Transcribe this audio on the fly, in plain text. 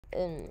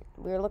and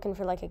we were looking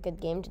for like a good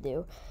game to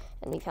do,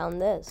 and we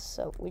found this.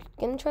 So we're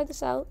gonna try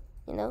this out.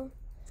 You know,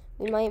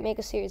 we might make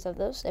a series of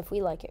this if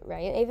we like it,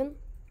 right, Avon?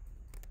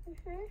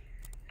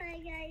 Hi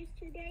guys,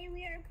 today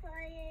we are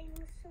playing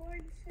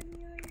Sword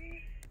Simulator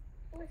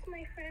with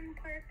my friend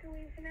Parker.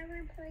 We've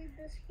never played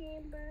this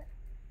game, but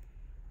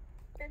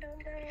I don't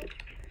know.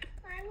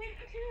 I went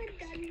to a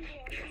dungeon.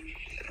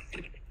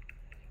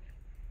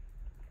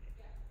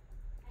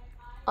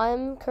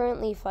 I'm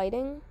currently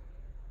fighting.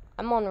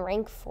 I'm on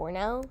rank 4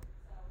 now.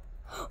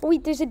 Oh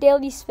wait, there's a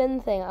daily spin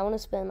thing. I want to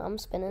spin. I'm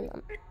spinning.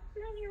 That's a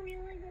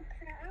really good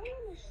pet. I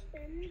want to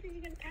spin. Did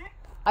you get a pet?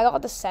 I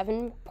got the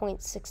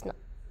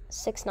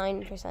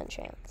 7.69%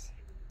 chance.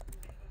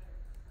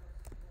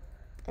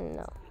 And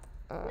no.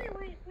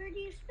 Wait, where do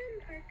you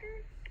spin,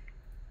 Parker?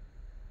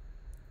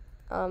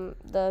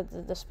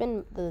 The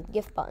spin, the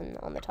gift button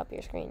on the top of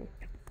your screen.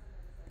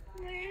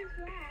 Where is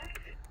that?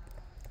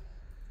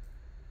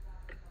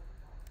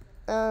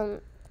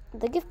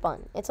 The gift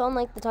button. It's on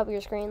like the top of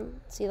your screen.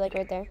 See, like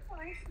right there. Oh,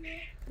 I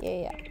see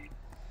it.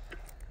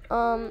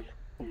 Yeah.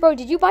 Bro,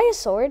 did you buy a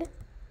sword?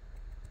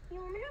 You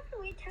only have to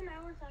wait 10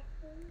 hours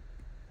actually.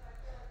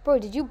 Bro,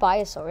 did you buy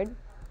a sword?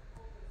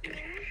 Yeah.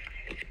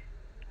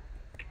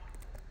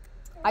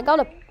 I got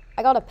a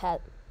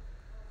pet.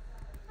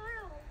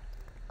 Wow.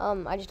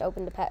 I just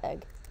opened a pet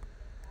egg.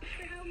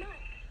 For how much?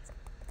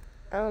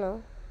 I don't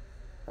know.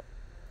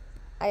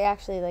 I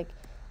actually like,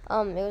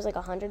 it was like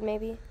 100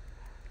 maybe.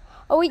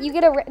 Oh wait, you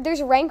get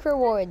there's rank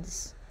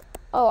rewards.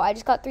 Oh, I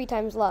just got 3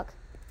 times luck.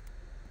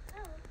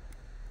 Oh.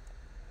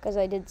 Cause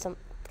I did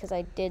something.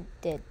 I did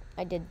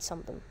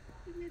something.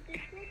 You did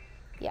this?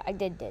 Yeah, I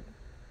did.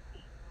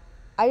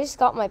 I just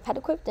got my pet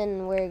equipped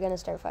and we're gonna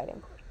start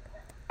fighting.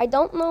 I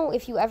don't know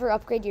if you ever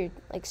upgrade your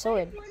like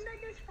sword. One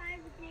that does 5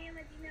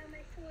 damage, you know,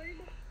 my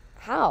sword.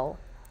 How?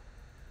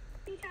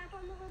 You tap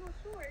on the little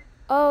sword.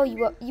 Oh,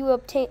 you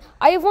obtain.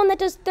 I have one that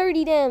does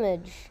 30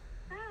 damage.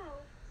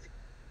 How?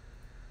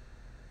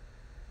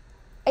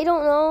 I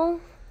don't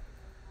know.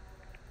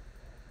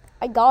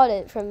 I got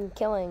it from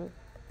killing.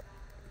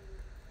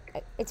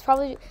 It's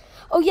probably.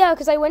 Oh yeah,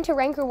 because I went to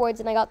rank rewards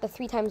and I got the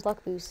 3 times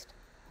luck boost.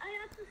 I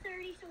got the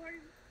 30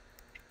 sword.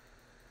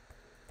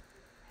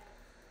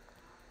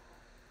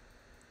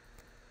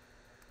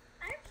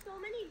 I have so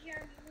many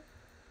gems.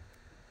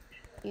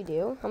 You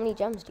do? How many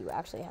gems do you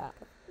actually have?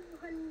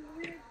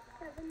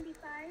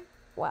 175.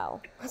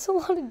 Wow, that's a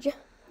lot of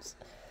gems.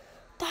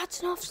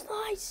 That's enough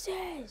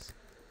slices.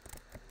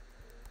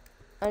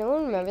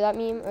 Anyone remember that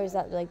meme, or is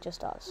that like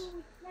just us?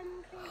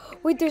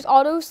 Wait, there's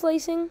auto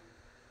slicing.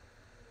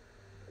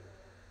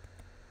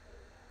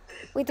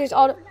 Wait, there's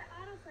auto.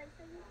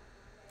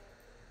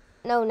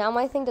 No, now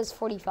my thing does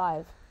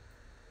 45.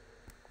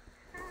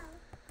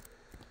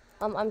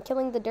 How? I'm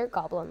killing the dirt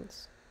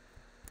goblins.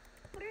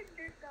 What are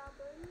dirt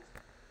goblins?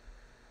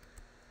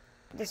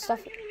 The stuff.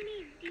 Stop giving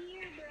me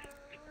deer, bro.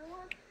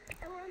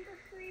 I want the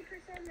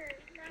 3%er,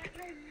 not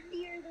the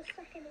deer, the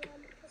second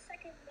one, the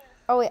second best.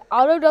 Oh wait,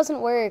 auto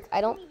doesn't work.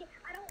 I don't I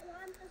don't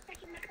want the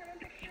second best, I want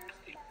the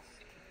first best.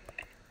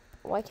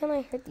 Why can't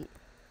I hit the?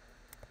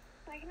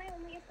 Why can I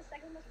only get the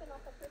second best but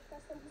not the first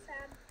best? I'm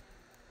sad.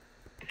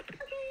 Okay, I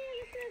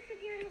guess it's the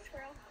deer and the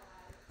squirrel.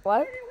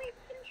 What? Wait, we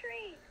can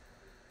trade.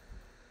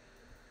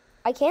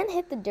 I can't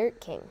hit the dirt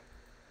king.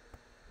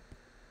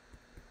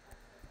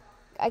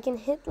 I can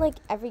hit like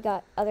every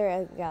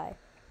other guy.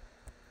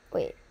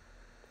 Wait,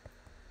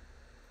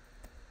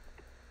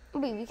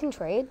 we can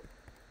trade?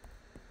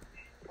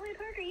 Wait,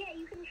 Parker, yeah,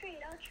 you can trade.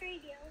 I'll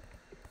trade you.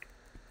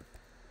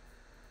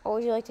 What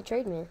would you like to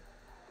trade me?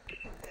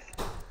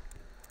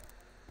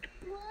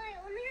 Well, I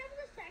only have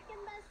the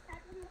second best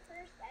pet from the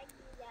first egg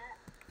you get.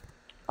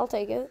 I'll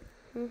take it.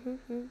 You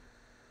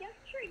have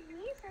to trade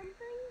me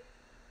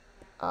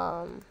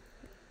something.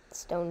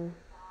 Stone.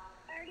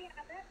 I already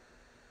have it.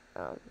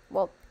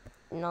 Well,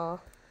 no.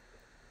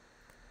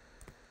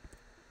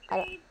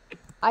 Trade.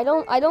 I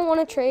don't want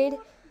to trade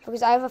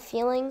because I have a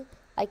feeling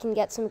I can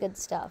get some good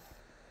stuff.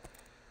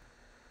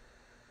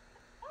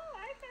 Oh,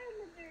 I found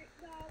the dirt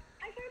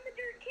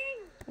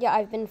king. Yeah,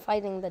 I've been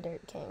fighting the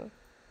dirt king.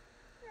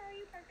 Where are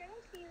you, Parker? I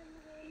don't see you in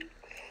the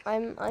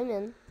game. I'm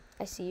in.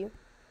 I see you.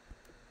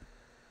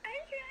 I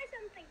just realized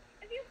something.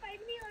 If you fight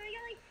me, I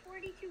get like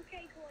 42k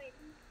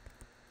coins.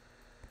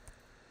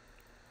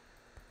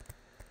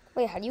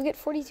 Wait, how do you get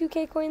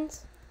 42k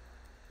coins?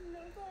 No,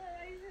 but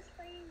I was just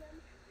fighting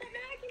them. But now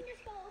I can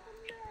just go open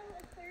the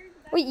third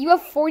best. Wait, you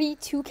have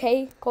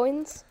 42k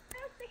coins? I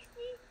have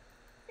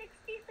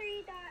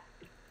 63 dot.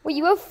 Wait,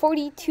 you have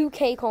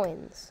 42k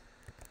coins.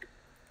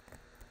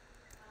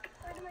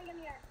 What am I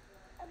gonna get?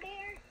 A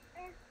bear.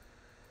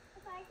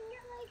 If I can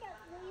get like at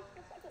least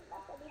the second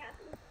best, I'll be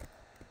happy.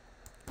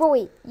 Bro,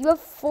 wait, you have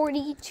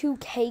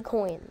 42k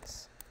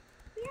coins.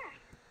 Yeah.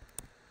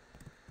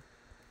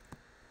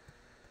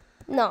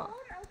 No. Oh,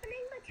 I'm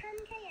opening the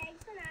 10k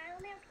eggs and I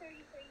only have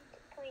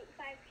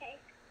 33.5k.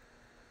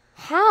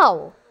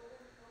 How?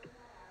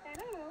 I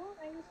don't know.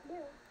 I just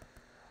do.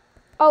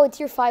 Oh, it's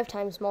your 5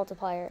 times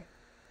multiplier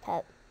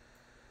pet.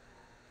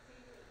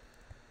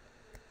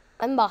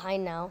 I'm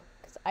behind now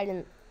because I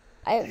didn't.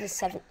 I have the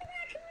 7. I'm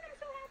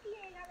so happy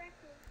I got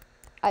rescued.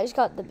 I just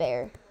got the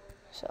bear,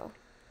 so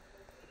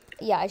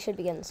yeah, I should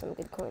be getting some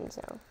good coins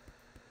now.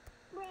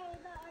 Bro,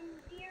 the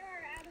deer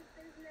are out of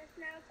business.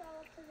 Now it's all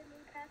up to the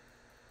new pets.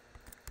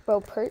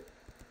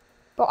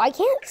 Bro, I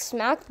can't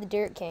smack the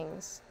Dirt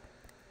Kings.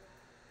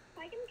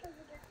 I can kill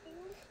the dirt king.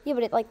 Yeah,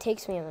 but it like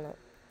takes me a minute.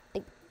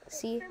 Like,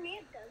 see? For me,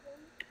 it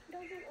doesn't. It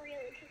doesn't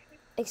really take me.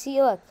 Like,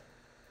 see, look.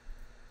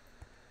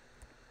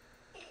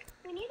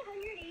 We need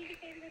 180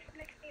 favorites for the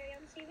next area.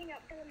 I'm saving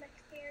up for the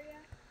next area.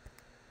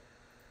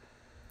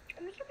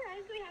 I'm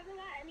surprised we haven't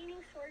got any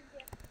new swords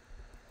yet.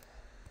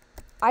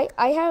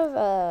 I have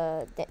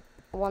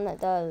one that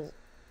does.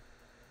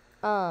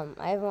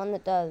 I have one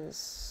that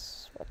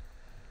does. What?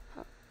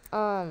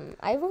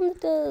 I have one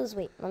that does.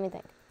 Wait, let me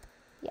think.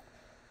 Yeah,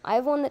 I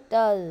have one that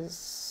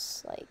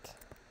does like.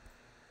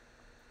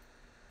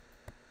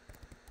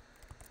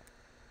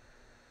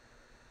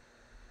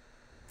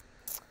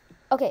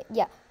 Okay,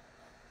 yeah.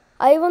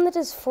 I have one that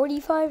does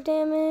 45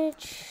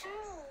 damage.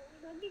 Oh,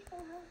 that'd be so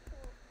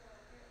helpful.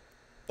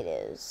 It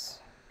is.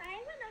 I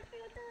have enough to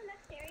go to the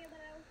next area, but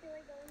I don't feel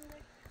like going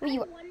there. Wait, I you,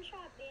 have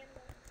one-shot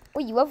bandit.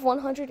 wait, you have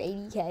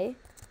 180k?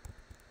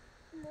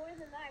 More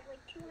than that, I have like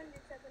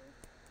 207.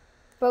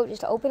 Bro,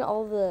 just open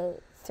all the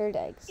third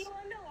eggs. You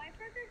want to know why,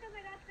 Parker? Because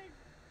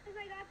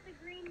I got the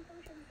green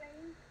potion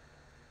thing.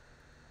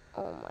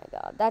 Oh my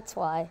god, that's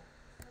why.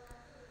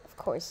 Of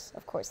course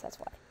that's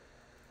why.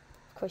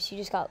 Of course, you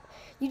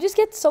just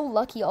get so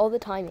lucky all the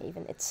time,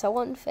 Aven. It's so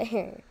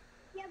unfair.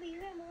 Yeah, but you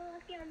get more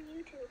lucky on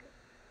YouTube.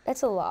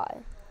 That's a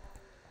lie.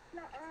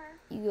 Nuh-uh.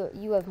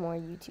 You have more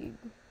YouTube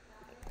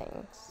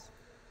things.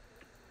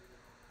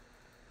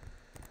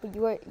 But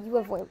you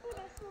have way.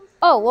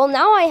 Oh, well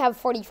now I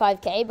have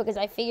 45k because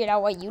I figured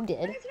out what you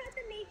did. I just got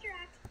the nature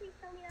axe. Please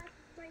tell me that's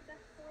my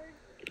best sword.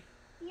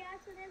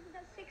 Yes, it is. It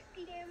does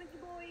 60 damage,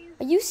 boys.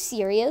 Are you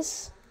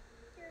serious?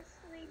 Yes,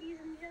 ladies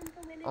and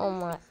gentlemen, it Oh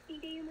does my. 60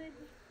 damage.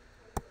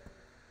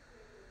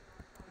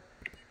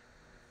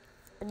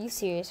 Are you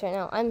serious right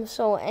now? I'm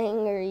so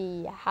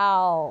angry.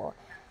 How?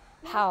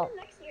 How?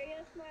 The next area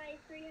is my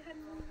 300.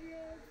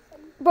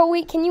 Bro,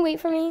 wait, can you wait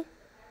for me?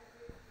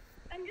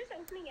 I'm just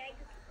opening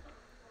eggs.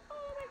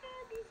 Oh my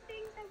god, these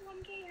things have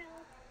 1k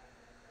health.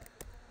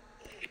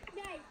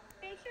 Guys,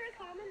 make sure to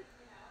comment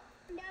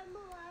down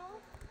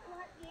below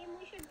what game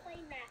we should play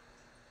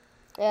next.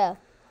 Yeah.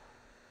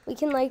 We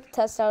can like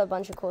test out a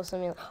bunch of cool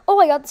simulators. Oh,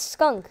 I got the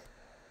skunk.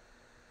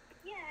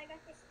 Yeah, I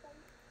got this one.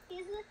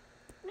 He's the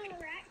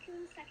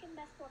raccoon's second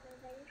best one, I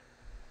think.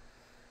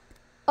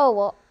 Oh,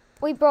 well.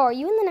 Wait, bro, are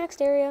you in the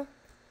next area?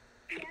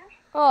 Yeah.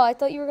 Oh, I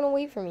thought you were going to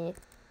wait for me. Oh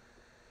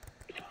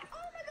my god,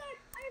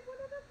 I have one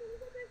of the things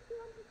that there's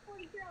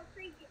 240 here. I'll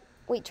trade you.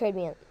 Wait, trade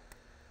me it.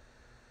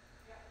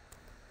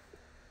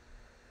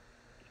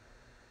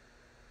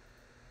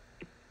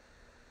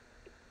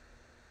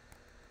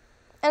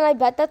 And I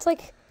bet that's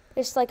like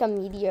just like a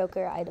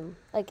mediocre item.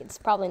 Like it's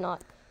probably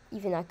not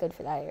even that good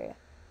for that area.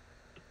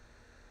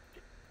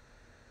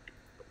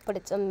 But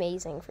it's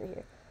amazing for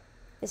here.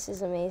 This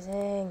is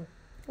amazing.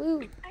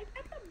 Woo. I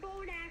got the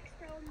bone axe,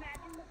 bro.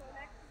 Imagine the bone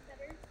axe is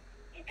better.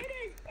 It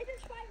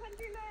is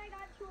 500 and I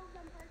got 2 of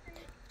them, Parker.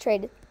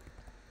 Trade.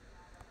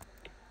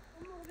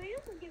 I'm literally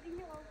just giving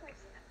you all my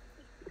stuff.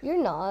 You're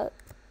not.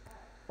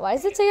 Why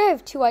does it say I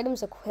have 2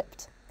 items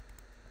equipped?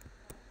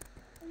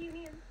 What do you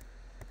mean?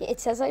 Yeah, it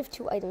says I have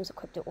 2 items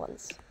equipped at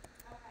once.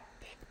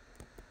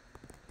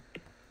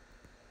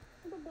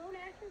 The bone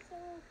axe is so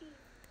OP.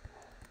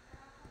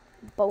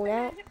 Bone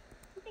axe?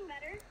 Something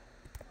better.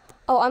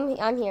 Oh, I'm here.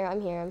 The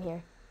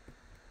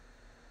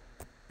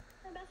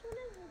best one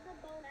is the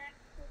bone axe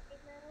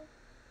right now.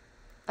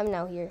 I'm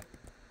now here.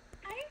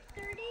 I have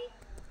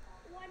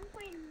 31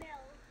 point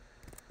mil.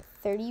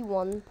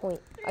 31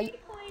 point. Are you,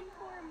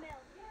 3.4 mil.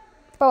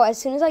 bro, as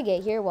soon as I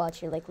get here,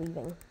 watch, you're like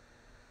leaving.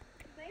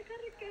 Bye,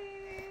 Parker.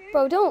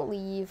 Bro, don't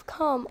leave.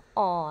 Come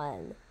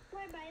on. Do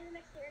I buy the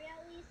next area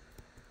at least?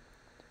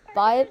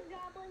 Buy it. There's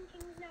Goblin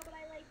Kings now, but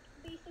I like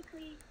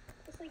basically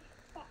just like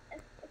a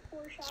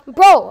 4 shop.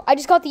 Bro, I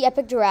just got the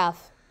epic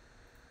giraffe.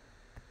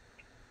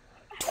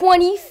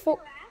 24.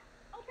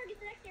 Oh, forget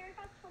the next area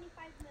costs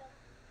 25 mil.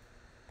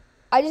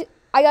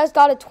 I just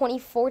got a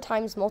 24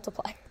 times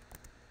multiplier.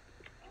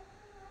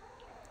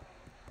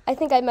 I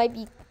think I might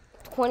be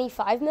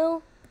 25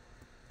 mil.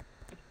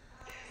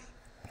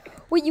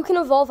 Wait, you can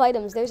evolve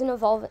items. There's an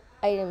evolve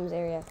items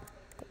area.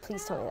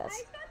 Please tell me I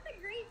this. got the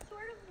Great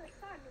Sword of the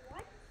Sun.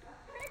 What?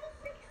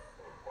 36.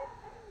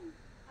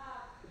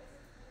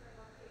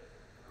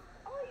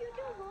 Oh, you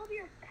can evolve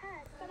your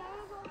pet, but I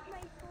don't evolve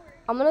my sword.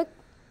 I'm gonna.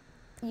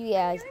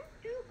 Yeah. I'm doing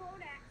 2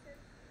 bone axes.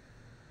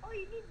 Oh,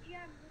 you need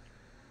gems.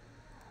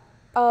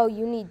 Oh,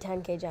 you need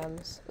 10k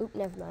gems. Oop,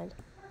 never mind.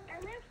 I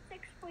only have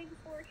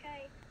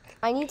 6.4k.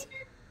 I need.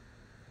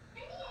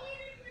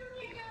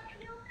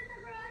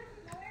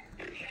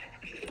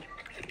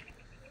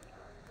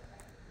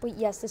 Wait,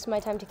 yes, this is my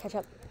time to catch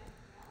up.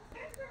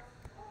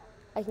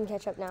 I can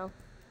catch up now.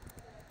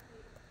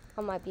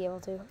 I might be able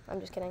to.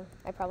 I'm just kidding.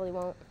 I probably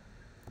won't.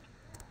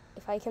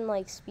 If I can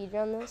like speed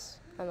run this,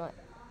 I might.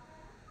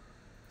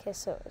 Okay,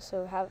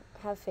 so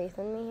have faith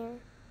in me here.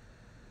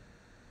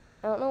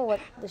 I don't know what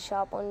the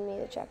shop wanted me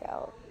to check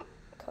out.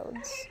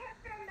 Codes.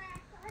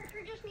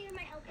 Arthur just needed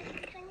my help with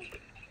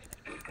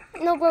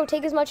something. No, bro,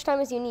 take as much time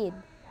as you need.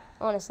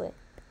 Honestly.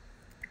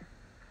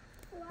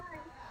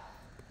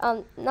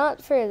 Why?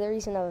 Not for the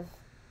reason of,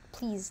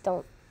 please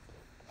don't.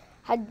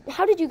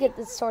 How did you get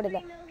this sword of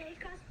I the? know those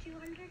cost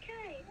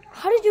 200K.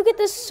 How did you get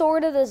this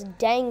sword of this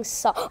dang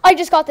I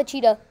just got the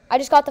cheetah. I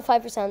just got the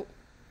 5%.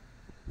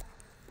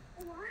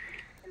 What?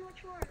 And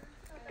which one?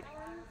 Oh, that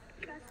one?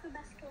 That's the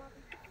best one.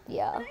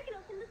 Yeah. And I can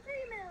open the 3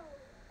 mil.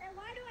 And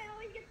why do I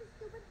always get the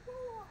stupid 4?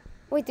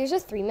 Wait, there's a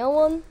 3 mil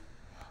one?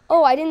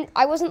 Oh,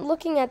 I wasn't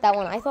looking at that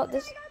one. I thought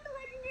this. I got the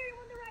legendary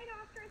one, the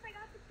rhinoceros. I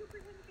got the 2%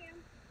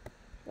 chance.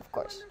 Of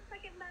course. I won the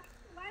second best.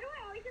 Why do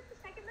I always get the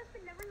second best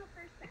but never the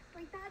first best?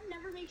 Like, that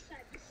never makes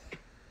sense.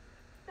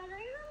 That I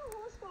have a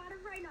whole squad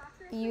of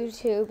rhinoceroses.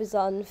 YouTube is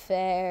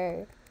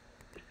unfair.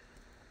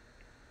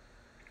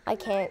 I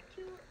can't.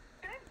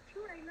 I have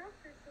 2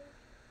 rhinoceroses.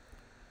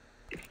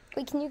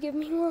 Wait, can you give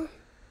me one?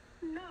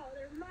 No,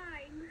 they're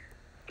mine.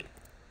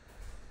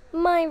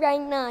 My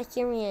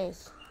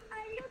rhinoceros.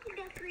 I got the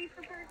death 3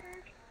 for Parker.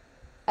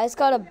 I just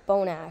got a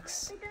bone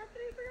axe. The death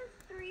 3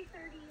 for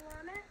 330. You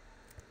want it?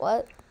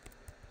 What?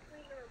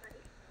 Wait, no,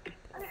 buddy.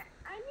 Okay,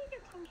 I need to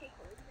get 10K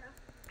coins now.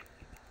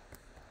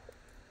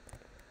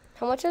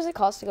 How much does it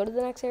cost to go to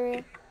the next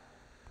area?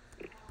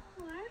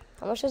 What?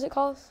 How much does it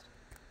cost?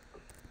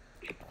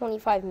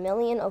 25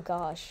 million? Oh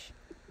gosh.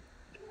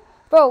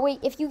 Bro, wait,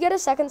 if you get a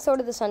second sword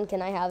of the sun,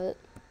 can I have it?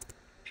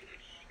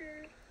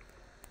 Sure.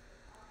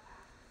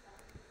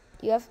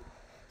 You have...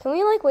 Can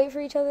we, like, wait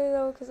for each other,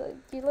 though? Because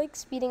you're, like,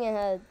 speeding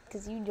ahead.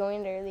 Because you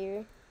joined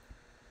earlier.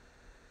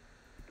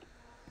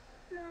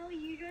 No,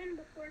 you joined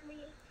before me.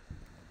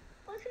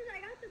 Well, since I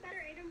got the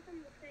better item from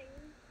the thing.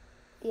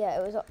 Yeah,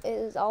 it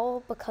was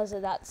all because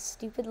of that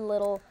stupid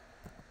little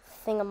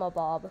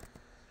thingamabob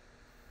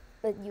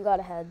that you got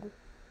ahead.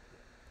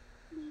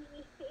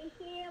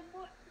 Yeah,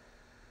 boy.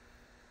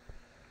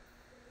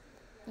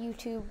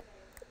 YouTube.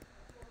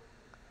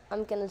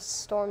 I'm gonna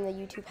storm the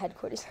YouTube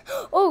headquarters.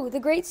 Oh, the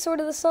Great Sword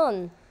of the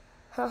Sun.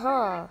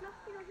 Haha.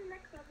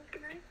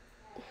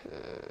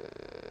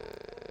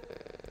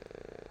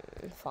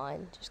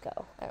 Fine, just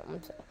go. I don't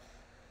want to.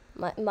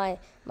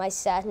 My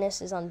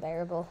sadness is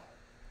unbearable.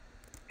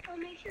 I'll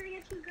make sure to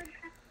get you good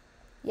pets.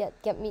 Yeah,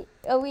 get me.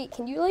 Oh wait,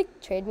 can you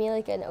like trade me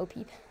like an OP?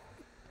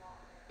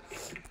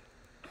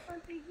 I'll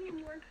give you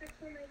more pets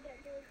when I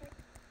get those. Like,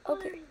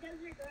 Okay. there's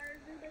desert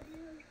guards and then you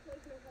like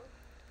no help.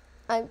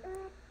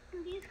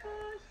 I'm. These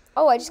cost.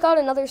 Oh, I just got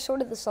another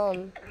Sword of the Sun.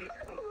 One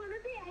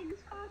of the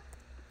eggs cost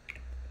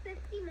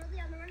 50 mil. The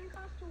other one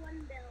cost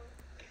 1 bill.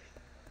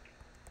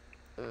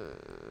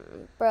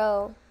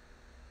 Bro,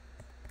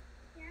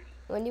 Yeah.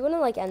 when do you want to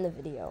like end the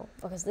video?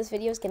 Because this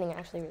video is getting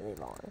actually really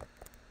long.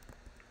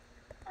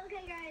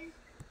 Okay, guys.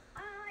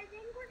 I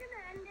think we're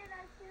gonna end it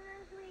as soon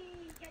as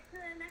we get to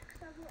the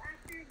next level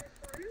after this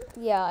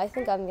one. Yeah, I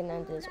think I'm gonna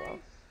end it as well.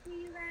 See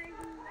you guys in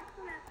the next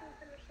one after we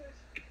finish this.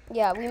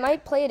 Yeah, we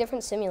might play a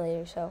different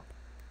simulator, so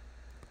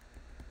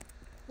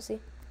we'll see.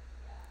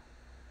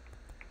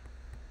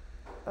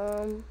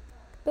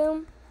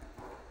 Boom.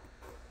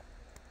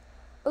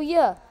 Oh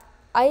yeah,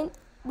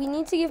 we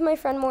need to give my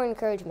friend more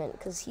encouragement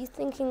because he's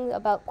thinking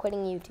about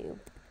quitting YouTube.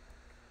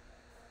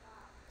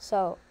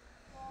 So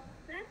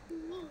That's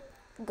me.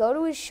 go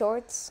to his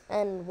shorts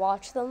and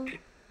watch them.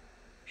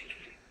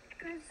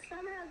 Because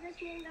somehow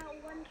this man got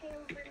 1K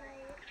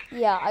overnight.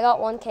 Yeah, I got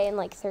 1K in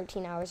like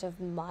 13 hours of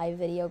my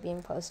video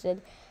being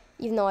posted,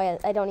 even though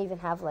I don't even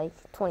have like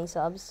 20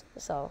 subs.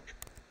 So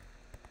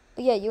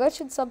yeah, you guys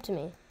should sub to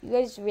me. You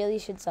guys really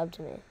should sub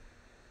to me.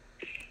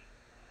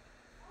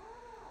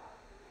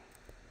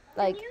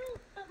 Like, Can you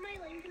put my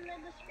link in the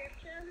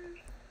description?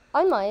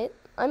 I might.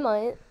 Why am I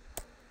getting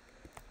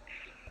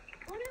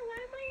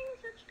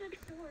such good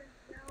swords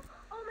now?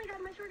 Oh my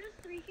god, my sword does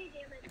 3K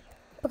damage.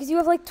 Because you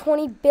have like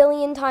 20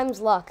 billion times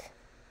luck.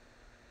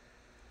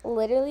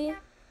 Literally,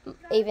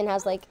 Avon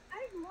has like,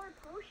 I have more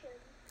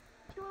potions.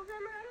 2 of them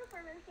are out of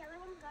 4 minutes, the other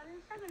one's gone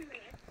in 7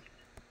 minutes.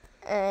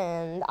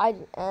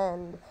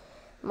 and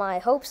my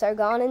hopes are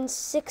gone in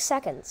 6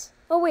 seconds.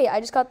 Oh wait, I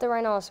just got the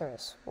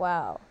rhinoceros.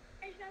 Wow.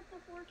 I just got the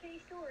 4K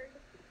sword.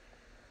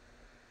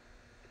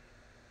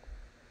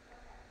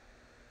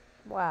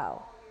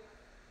 Wow.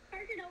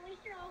 Parker, don't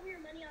waste all of your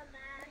money on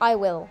that. I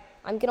will.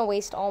 I'm gonna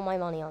waste all my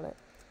money on it.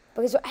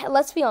 Because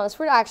let's be honest,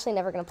 we're actually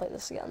never gonna play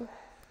this again.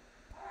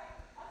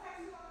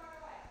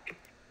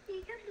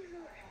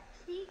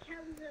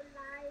 Seacab's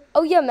alive.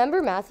 Oh yeah,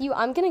 remember Matthew?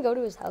 I'm gonna go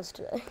to his house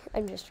today.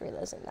 I'm just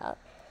realizing that.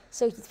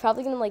 So he's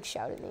probably gonna like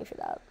shout at me for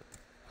that.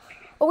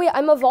 Oh wait,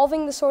 I'm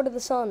evolving the Sword of the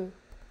Sun.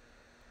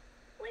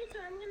 Wait, so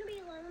I'm gonna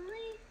be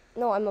lonely?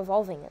 No, I'm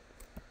evolving it.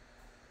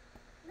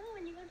 No,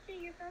 when you go to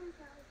your friend's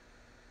house.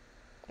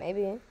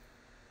 Maybe.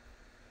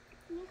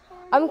 You call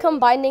I'm me?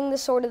 combining the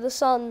Sword of the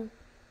Sun.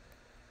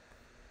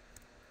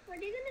 What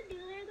are you gonna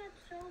do there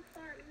that's so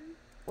fun?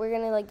 We're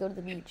gonna like go to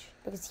the beach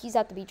because he's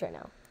at the beach right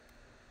now.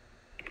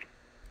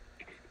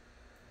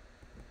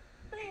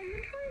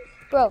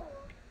 Bro,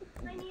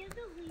 I need to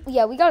leave.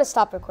 yeah, we gotta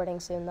stop recording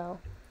soon, though.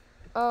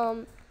 Yeah,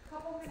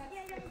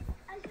 guys,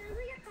 as soon as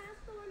we get past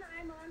the one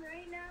I'm on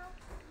right now,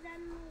 then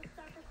we'll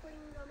stop recording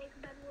and go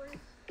make Bed Wars.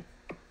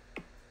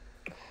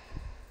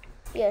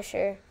 Yeah,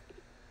 sure.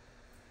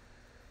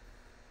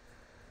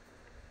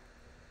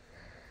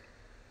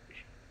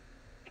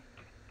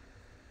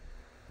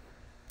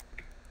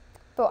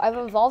 Bro, I'm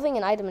evolving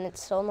an item and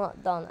it's still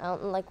not done. I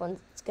don't know, like, when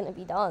it's gonna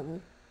be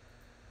done.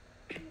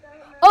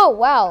 Oh,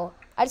 wow.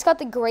 I just got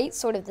the Great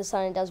Sword of the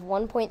Sun. It does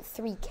 1.3k.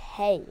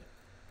 Okay,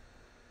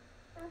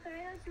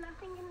 that's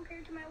nothing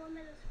compared to my one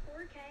that is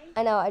 4K.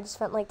 I know, I just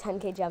spent like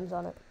 10k gems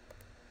on it.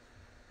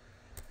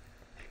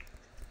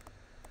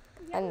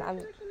 Yeah, And I'm I'm...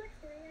 to the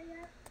next area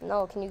yet.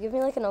 No, can you give me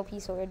like an OP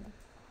sword?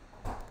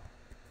 But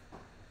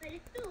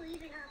it's still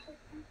easy half of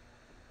them.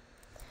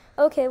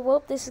 Okay,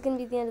 well, this is gonna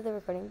be the end of the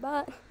recording.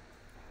 Bye.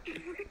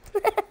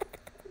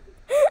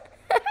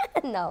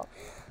 No.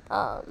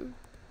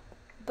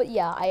 But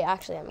yeah, I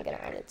actually am gonna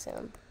end it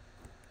soon.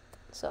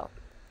 So,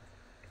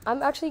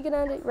 I'm actually gonna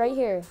end it right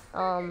here.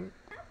 How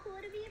cool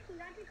would it be if we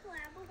got to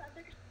collab with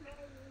other small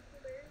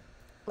YouTubers?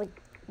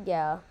 Like,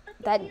 yeah,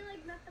 But that, we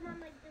like met them on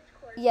like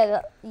Discord.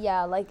 yeah,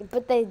 yeah, like,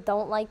 but they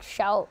don't like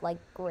shout like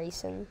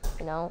Grayson,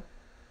 you know?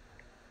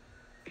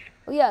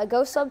 Oh yeah,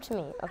 go sub to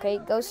me, okay?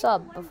 Go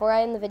sub. Before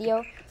I end the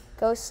video,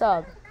 go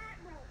sub.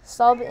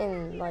 Sub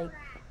in, like,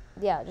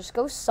 yeah, just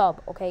go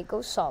sub, okay?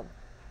 Go sub.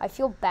 I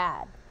feel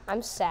bad.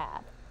 I'm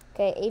sad.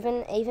 Okay,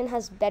 Avon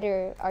has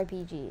better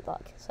RPG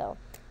luck, so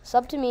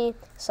sub to me,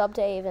 sub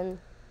to Avon,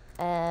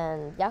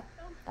 and yeah,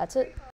 that's it.